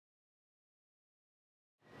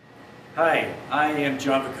Hi, I am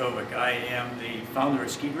John Vukovic. I am the founder of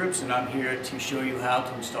SkiGripz, and I'm here to show you how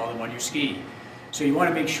to install them on your ski. So you want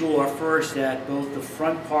to make sure first that both the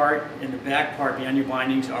front part and the back part behind your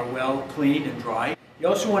bindings are well cleaned and dry. You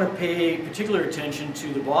also want to pay particular attention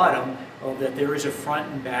to the bottom of that there is a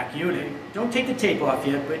front and back unit. Don't take the tape off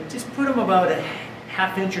yet, but just put them about a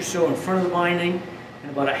 ½ inch or so in front of the binding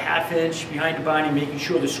and about a ½ inch behind the binding, making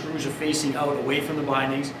sure the screws are facing out away from the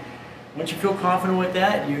bindings. Once you feel confident with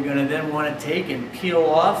that, you're going to then want to take and peel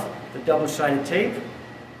off the double-sided tape.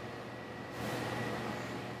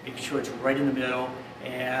 Make sure it's right in the middle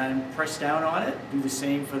and press down on it. Do the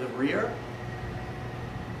same for the rear.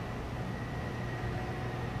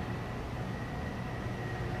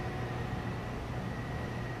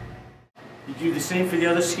 You do the same for the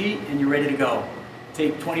other ski and you're ready to go.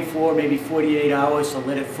 Take 24, maybe 48 hours to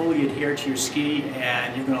let it fully adhere to your ski,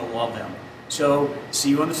 and you're going to love them. So, see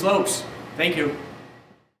you on the slopes. Thank you.